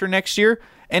agent after next year,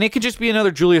 and it could just be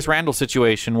another Julius Randle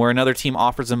situation where another team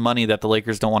offers him money that the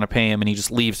Lakers don't want to pay him, and he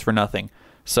just leaves for nothing.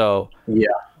 So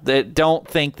they don't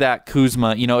think that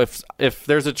Kuzma, if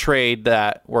there's a trade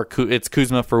where it's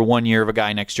Kuzma for 1 year of a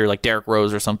guy next year, like Derrick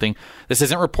Rose or something, this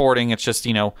isn't reporting. It's just,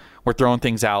 we're throwing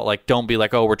things out. Like, don't be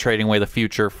like, oh, we're trading away the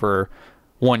future for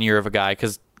 1 year of a guy.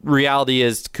 Because reality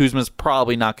is Kuzma's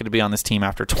probably not going to be on this team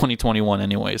after 2021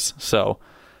 anyways. So,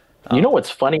 what's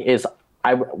funny is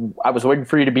I was waiting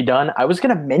for you to be done. I was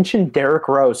going to mention Derrick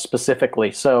Rose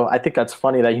specifically. So I think that's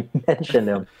funny that you mentioned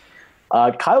him.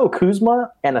 Kyle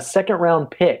Kuzma and a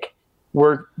second-round pick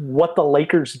were what the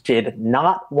Lakers did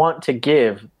not want to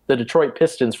give the Detroit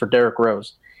Pistons for Derrick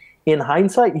Rose. In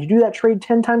hindsight, you do that trade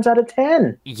 10 times out of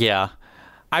 10. Yeah.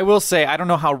 I will say, I don't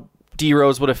know how D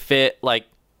Rose would have fit. Like,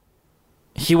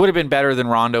 he would have been better than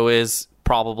Rondo is,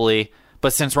 probably.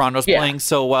 But since Rondo's playing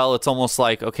so well, it's almost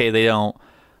like, okay, they don't.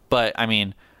 But, I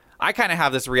mean, I kind of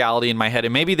have this reality in my head,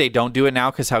 and maybe they don't do it now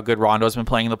because how good Rondo's been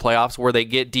playing in the playoffs, where they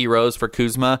get D Rose for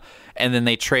Kuzma, and then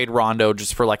they trade Rondo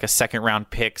just for like a second-round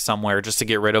pick somewhere just to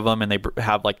get rid of him, and they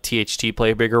have like THT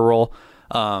play a bigger role.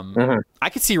 I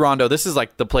could see Rondo. This is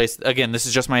like the place. Again, this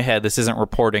is just my head. This isn't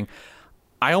reporting.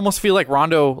 I almost feel like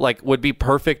Rondo would be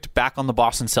perfect back on the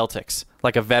Boston Celtics,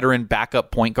 like a veteran backup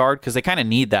point guard, because they kind of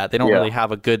need that. They don't really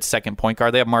have a good second point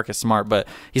guard. They have Marcus Smart, but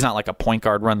he's not like a point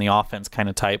guard run the offense kind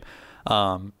of type.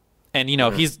 And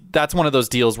that's one of those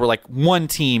deals where like one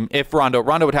team, if Rondo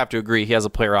would have to agree, he has a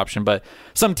player option, but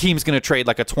some team's going to trade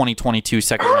like a 2022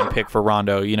 second round pick for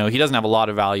Rondo. He doesn't have a lot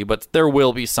of value, but there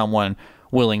will be someone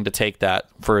willing to take that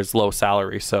for his low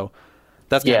salary. So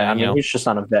that's he's just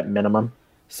on a vet minimum.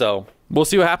 So we'll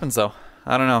see what happens though.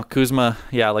 I don't know. Kuzma,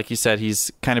 like you said,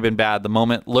 he's kind of been bad. The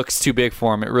moment looks too big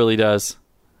for him. It really does.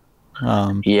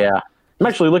 I'm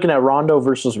actually looking at Rondo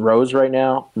versus Rose right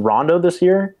now. Rondo this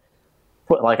year,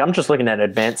 I'm just looking at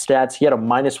advanced stats. He had a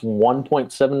minus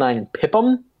 1.79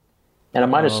 PIPM and a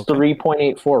minus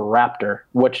 3.84 Raptor,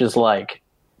 which is like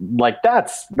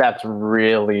that's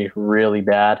really, really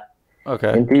bad.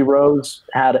 Okay. And D Rose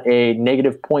had a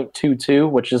negative 0.22,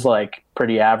 which is like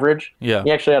pretty average. Yeah.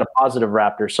 He actually had a positive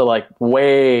Raptor. So like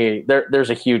there's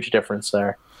a huge difference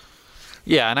there.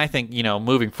 Yeah, and I think,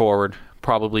 moving forward,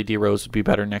 probably D Rose would be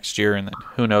better next year, and then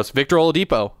who knows? Victor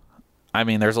Oladipo. I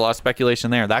mean, there's a lot of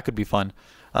speculation there. That could be fun.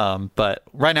 But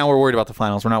right now we're worried about the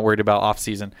finals. We're not worried about off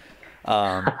season.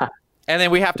 And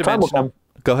then we have to mention.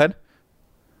 Go ahead.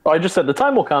 Oh, I just said the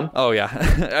time will come. Oh,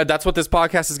 yeah. That's what this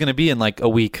podcast is going to be in like a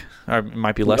week. Or it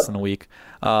might be less than a week.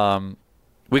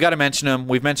 We got to mention them.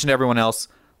 We've mentioned everyone else.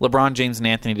 LeBron James and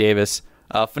Anthony Davis.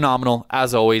 Phenomenal,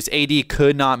 as always. AD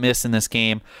could not miss in this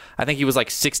game. I think he was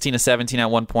like 16 of 17 at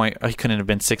one point. He couldn't have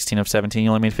been 16 of 17. He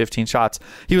only made 15 shots.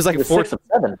 He was like 6 of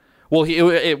 7. Well,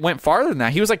 it went farther than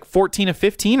that. He was like 14 of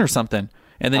 15 or something.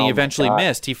 And then he eventually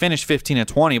missed. He finished 15 of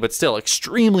 20, but still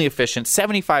extremely efficient,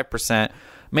 75%.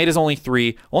 Made his only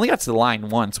 3. Only got to the line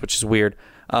once, which is weird.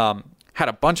 Had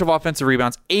a bunch of offensive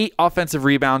rebounds, 8 offensive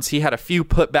rebounds. He had a few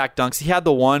putback dunks. He had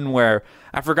the one where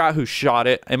I forgot who shot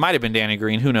it. It might have been Danny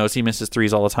Green. Who knows? He misses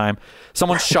threes all the time.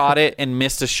 Someone shot it and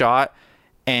missed a shot,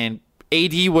 and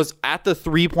AD was at the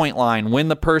 3-point line when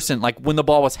the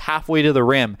ball was halfway to the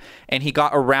rim, and he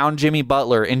got around Jimmy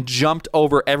Butler and jumped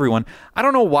over everyone. I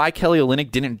don't know why Kelly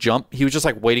Olynyk didn't jump. He was just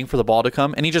like waiting for the ball to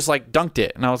come, and he just like dunked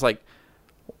it. And I was like,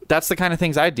 that's the kind of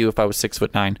things I'd do if I was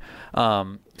 6'9",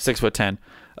 6'10".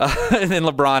 And then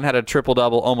LeBron had a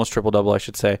triple-double, almost triple-double, I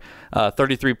should say.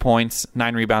 33 points,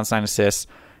 9 rebounds, 9 assists.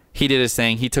 He did his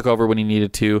thing. He took over when he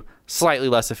needed to. Slightly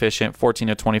less efficient, 14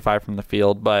 of 25 from the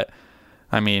field. But,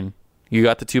 I mean, you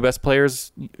got the 2 best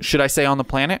players, should I say, on the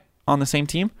planet on the same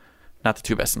team? Not the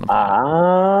 2 best on the planet.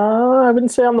 I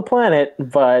wouldn't say on the planet,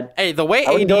 but... Hey, the way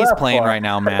AD is playing right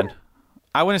now, man.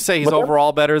 I wouldn't say he's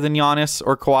overall better than Giannis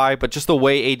or Kawhi, but just the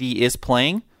way AD is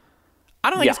playing, I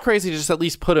don't think it's crazy to just at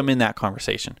least put him in that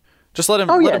conversation. Just let him,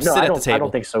 sit at the table. I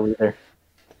don't think so either.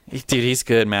 Dude, he's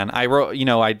good, man. I wrote,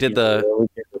 I did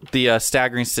the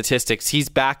staggering statistics. He's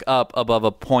back up above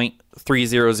a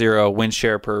 .300 win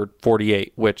share per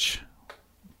 48, which,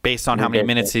 based on how many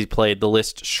minutes he's played, the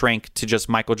list shrank to just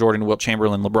Michael Jordan, Wilt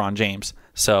Chamberlain, LeBron James.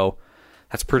 So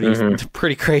that's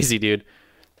pretty crazy, dude.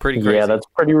 Pretty crazy. Yeah, that's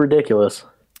pretty ridiculous.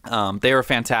 They were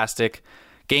fantastic.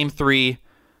 Game 3,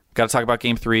 got to talk about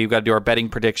Game 3. We've got to do our betting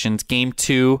predictions. Game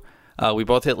 2, we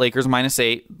both hit Lakers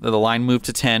 -8. The line moved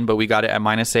to 10, but we got it at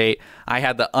 -8. I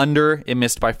had the under. It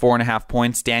missed by 4.5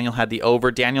 points. Daniel had the over.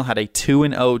 Daniel had a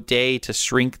 2-0 day to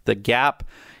shrink the gap.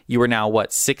 You are now,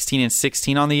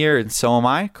 16-16 on the year, and so am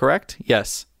I, correct?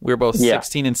 Yes. We're both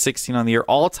 16-16 on the year,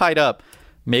 all tied up.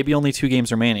 Maybe only 2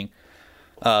 games remaining.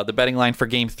 The betting line for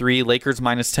Game 3, Lakers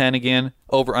 -10 again.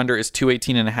 Over-under is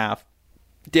 218.5.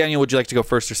 Daniel, would you like to go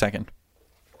first or second?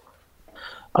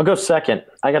 I'll go second.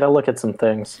 I got to look at some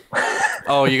things.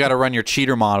 Oh, you got to run your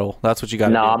cheater model. That's what you got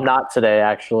to do. No, I'm not today,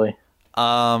 actually.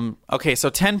 Okay,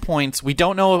 so 10 points. We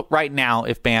don't know right now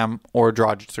if Bam or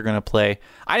Dragic are going to play.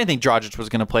 I didn't think Dragic was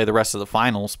going to play the rest of the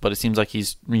finals, but it seems like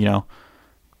he's,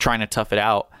 trying to tough it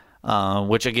out,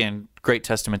 which, again, great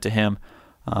testament to him.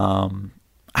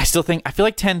 I feel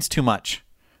like 10's too much.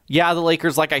 Yeah, the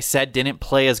Lakers, like I said, didn't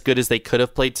play as good as they could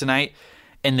have played tonight,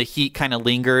 and the Heat kind of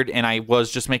lingered, and I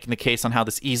was just making the case on how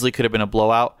this easily could have been a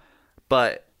blowout.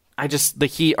 But the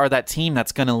Heat are that team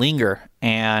that's going to linger,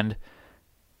 and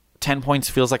 10 points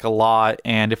feels like a lot,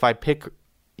 and if I pick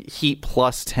Heat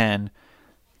 +10,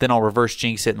 then I'll reverse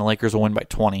jinx it, and the Lakers will win by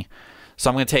 20. So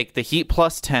I'm going to take the Heat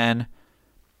 +10,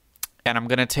 and I'm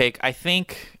going to take, I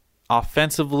think...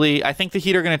 Offensively, I think the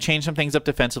Heat are going to change some things up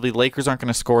defensively. The Lakers aren't going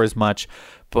to score as much,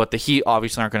 but the Heat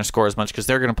obviously aren't going to score as much because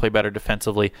they're going to play better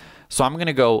defensively. So I'm going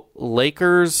to go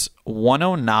Lakers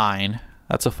 109.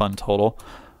 That's a fun total.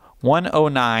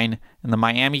 109, and the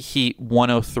Miami Heat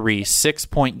 103.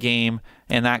 6-point game,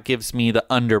 and that gives me the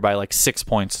under by 6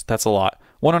 points. That's a lot.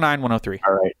 109, 103.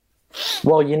 All right.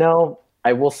 Well,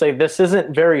 I will say this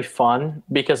isn't very fun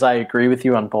because I agree with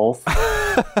you on both.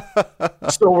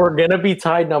 So we're going to be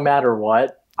tied no matter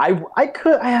what. I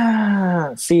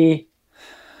could see.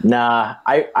 Nah,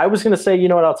 I was going to say, you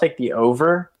know what? I'll take the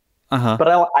over. But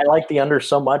I like the under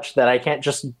so much that I can't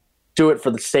just do it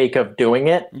for the sake of doing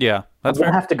it. Yeah. I'm going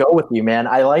to have to go with you, man.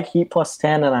 I like Heat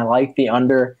 +10 and I like the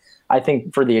under. I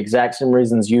think for the exact same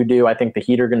reasons you do. I think the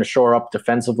Heat are going to shore up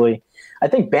defensively. I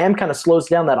think Bam kind of slows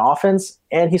down that offense,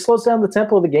 and he slows down the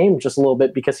tempo of the game just a little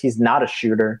bit because he's not a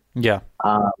shooter. Yeah.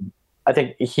 I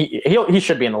think he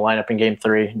should be in the lineup in Game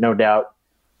 3, no doubt.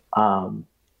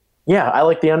 I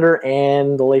like the under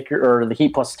and the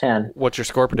Heat +10. What's your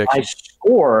score prediction? My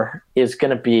score is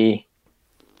going to be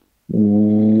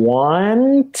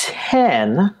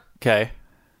 110 Okay.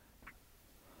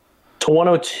 to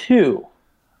 102.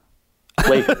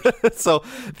 Lakers. So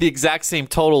the exact same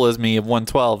total as me of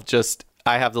 112. Just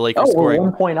I have the Lakers We're scoring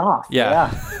 1 point off.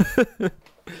 Yeah.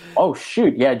 Oh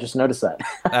shoot! Yeah, I just noticed that.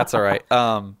 That's all right.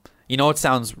 You know what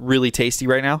sounds really tasty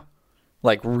right now?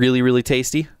 Like really, really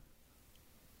tasty.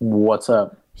 What's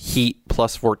up? Heat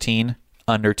plus 14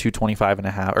 under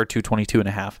 225.5 or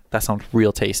 222.5. That sounds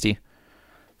real tasty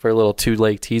for a little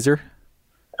 2-leg teaser.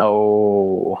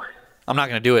 Oh, I'm not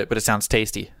gonna do it, but it sounds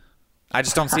tasty. I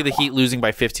just don't see the Heat losing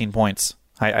by 15 points.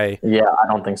 yeah, I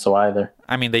don't think so either.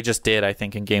 I mean, they just did, I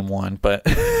think, in game 1, but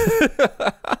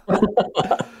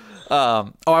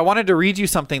I wanted to read you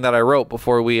something that I wrote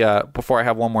before I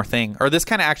have one more thing. Or this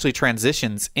kind of actually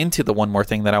transitions into the one more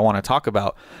thing that I want to talk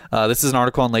about. This is an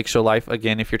article on Lake Show Life.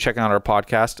 Again, if you're checking out our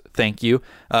podcast, thank you.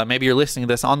 Maybe you're listening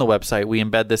to this on the website. We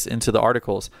embed this into the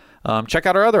articles. Check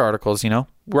out our other articles,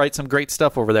 write some great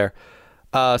stuff over there.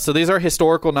 So these are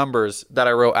historical numbers that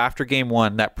I wrote after game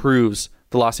 1 that proves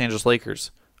the Los Angeles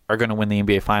Lakers are going to win the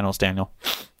NBA Finals, Daniel.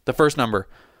 The first number,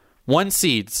 1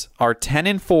 seeds are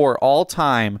 10-4 all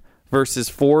time versus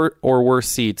 4 or worse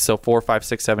seeds, so 4, 5,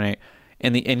 6, 7, 8,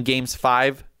 in games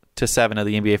 5 to 7 of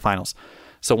the NBA Finals.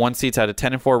 So 1 seeds had a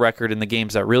 10-4 record in the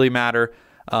games that really matter.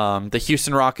 The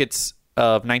Houston Rockets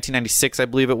of 1996, I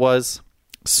believe it was,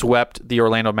 swept the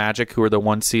Orlando Magic, who were the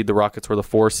 1 seed. The Rockets were the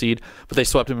 4 seed, but they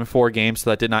swept them in 4 games, so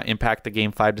that did not impact the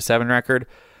game 5 to 7 record.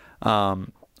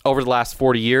 Over the last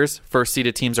 40 years, first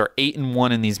seeded teams are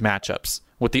 8-1 in these matchups,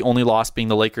 with the only loss being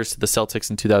the Lakers to the Celtics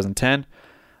in 2010.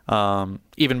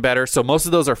 Even better. So most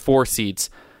of those are 4 seeds.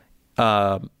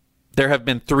 There have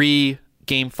been 3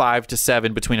 game 5 to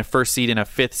 7 between a first seed and a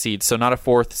 5th seed. So not a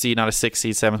 4th seed, not a 6th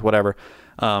seed, 7th, whatever.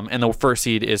 And the first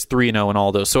seed is 3-0 in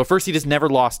all those. So a first seed has never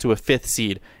lost to a 5th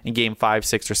seed in game 5,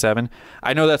 6, or 7.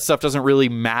 I know that stuff doesn't really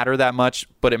matter that much,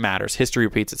 but it matters. History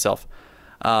repeats itself.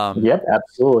 Yep,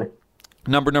 absolutely.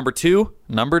 Number two.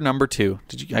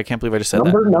 I can't believe I just said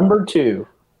that. Number 2.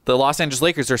 The Los Angeles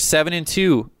Lakers are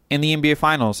 7-2 in the NBA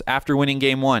Finals after winning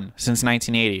Game 1 since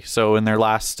 1980. So in their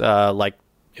last,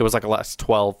 it was like the last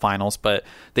 12 finals, but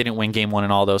they didn't win Game 1 in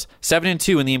all those.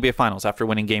 7-2 in the NBA Finals after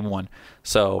winning Game 1.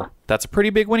 So that's a pretty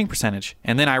big winning percentage.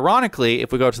 And then ironically,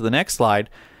 if we go to the next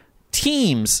slide,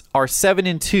 teams are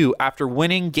 7-2 after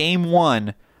winning Game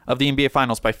 1 of the NBA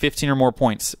Finals by 15 or more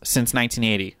points since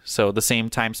 1980. So the same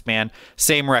time span,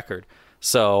 same record.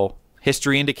 So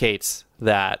history indicates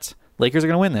that Lakers are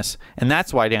going to win this. And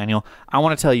that's why, Daniel, I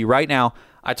want to tell you right now,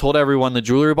 I told everyone the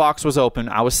jewelry box was open.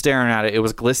 I was staring at it. It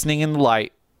was glistening in the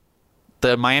light.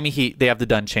 The Miami Heat, they have the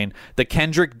Dunn chain. The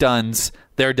Kendrick Dunns,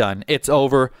 they're done. It's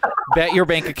over. Bet your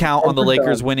bank account on the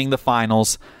Lakers winning the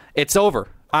finals. It's over.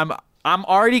 I'm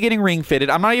already getting ring fitted.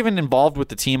 I'm not even involved with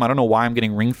the team. I don't know why I'm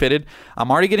getting ring fitted.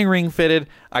 I'm already getting ring fitted.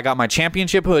 I got my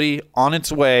championship hoodie on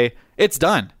its way. It's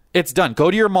done. It's done. Go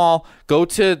to your mall. Go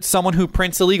to someone who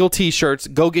prints illegal t-shirts.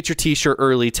 Go get your t-shirt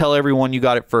early. Tell everyone you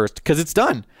got it first because it's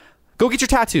done. Go get your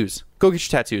tattoos.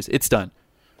 It's done.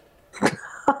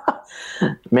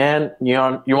 Man, you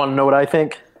want to know what I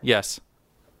think? Yes.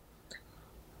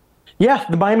 Yeah,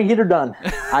 the Miami Heat are done.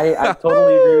 I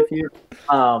totally agree with you.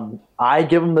 I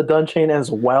give them the Dunn chain as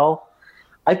well.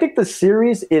 I think the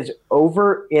series is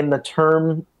over in the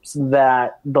terms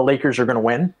that the Lakers are going to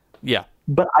win. Yeah.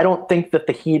 But I don't think that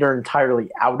the Heat are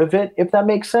entirely out of it, if that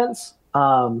makes sense.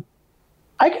 I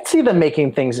could see them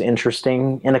making things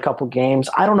interesting in a couple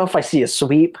games. I don't know if I see a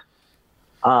sweep.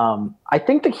 I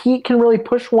think the Heat can really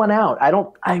push one out.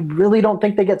 I really don't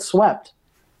think they get swept.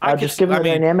 Given the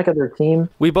dynamic of their team.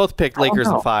 We both picked Lakers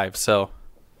in 5, so.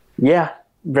 Yeah,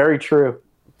 very true.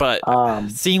 But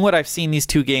seeing what I've seen these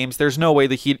 2 games, there's no way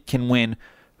the Heat can win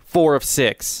 4 of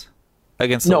 6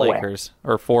 against the Lakers.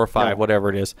 Or 4 or 5, whatever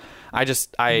it is. I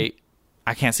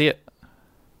can't see it.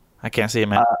 I can't see it,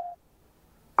 man.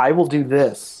 I will do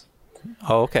this.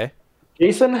 Oh, okay.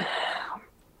 Jason?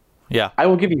 Yeah. I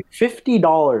will give you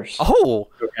 $50. Oh!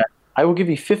 Okay. I will give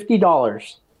you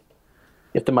 $50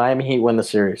 if the Miami Heat win the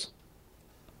series.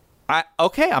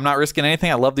 Okay, I'm not risking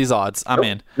anything. I love these odds. I'm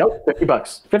in. Nope,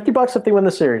 $50. $50 if they win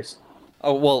the series.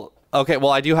 Oh, well, okay.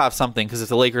 Well, I do have something because if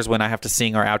the Lakers win, I have to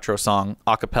sing our outro song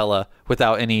a cappella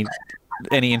without any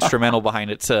instrumental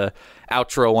behind it to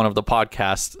outro one of the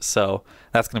podcasts. So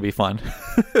that's going to be fun.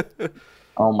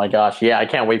 Oh, my gosh. Yeah, I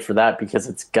can't wait for that because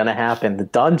it's going to happen. The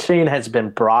Dunn chain has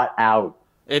been brought out.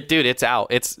 It's out.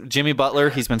 It's Jimmy Butler.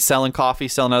 He's been selling coffee,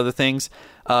 selling other things.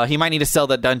 He might need to sell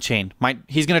that Dunn chain.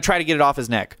 He's going to try to get it off his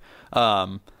neck.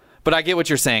 But I get what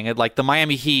you're saying. Like the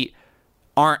Miami Heat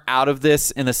aren't out of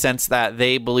this in the sense that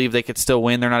they believe they could still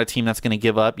win. They're not a team that's going to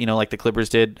give up, like the Clippers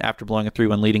did after blowing a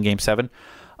 3-1 lead in Game 7.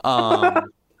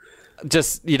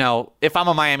 Just, if I'm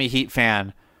a Miami Heat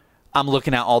fan, I'm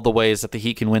looking at all the ways that the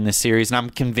Heat can win this series, and I'm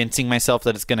convincing myself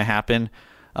that it's going to happen.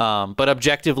 But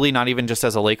objectively, not even just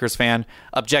as a Lakers fan,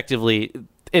 objectively,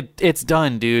 it's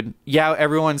done, dude. Yeah,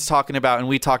 everyone's talking about, and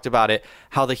we talked about it,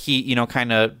 how the Heat,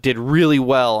 kind of did really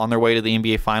well on their way to the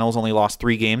NBA Finals, only lost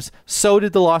 3 games. So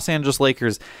did the Los Angeles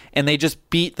Lakers, and they just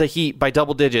beat the Heat by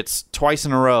double digits twice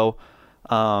in a row.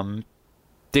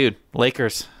 Dude,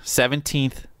 Lakers,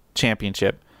 17th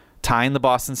championship, tying the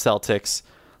Boston Celtics.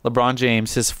 LeBron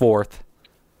James, his 4th.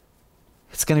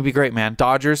 It's going to be great, man.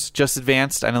 Dodgers just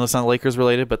advanced. I know that's not Lakers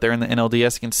related, but they're in the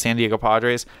NLDS against San Diego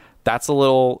Padres. It's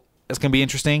going to be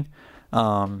interesting.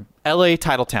 LA,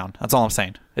 title town. That's all I'm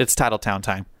saying. It's title town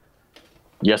time.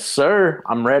 Yes, sir.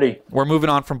 I'm ready. We're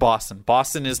moving on from Boston.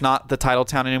 Boston is not the title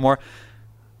town anymore.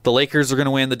 The Lakers are going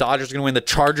to win. The Dodgers are going to win. The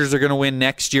Chargers are going to win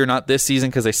next year, not this season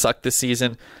because they suck this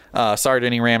season. Sorry to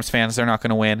any Rams fans. They're not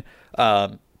going to win.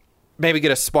 Maybe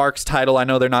get a Sparks title. I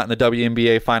know they're not in the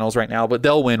WNBA finals right now, but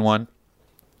they'll win one.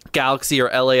 Galaxy or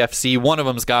LAFC, one of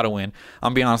them's got to win.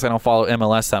 I'm being honest, I don't follow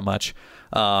MLS that much.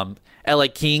 LA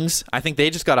Kings, I think they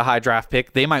just got a high draft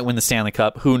pick. They might win the Stanley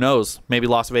Cup. Who knows? Maybe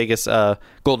Las Vegas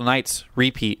Golden Knights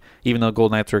repeat, even though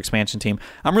Golden Knights are expansion team.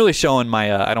 I'm really showing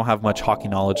my I don't have much hockey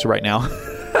knowledge right now.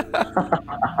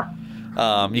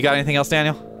 You got anything else,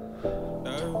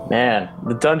 Daniel? Man,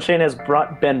 the Dunchain has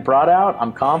been brought out.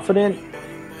 I'm confident.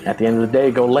 At the end of the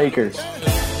day, go Lakers.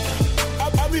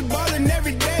 I'll be balling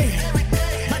every day.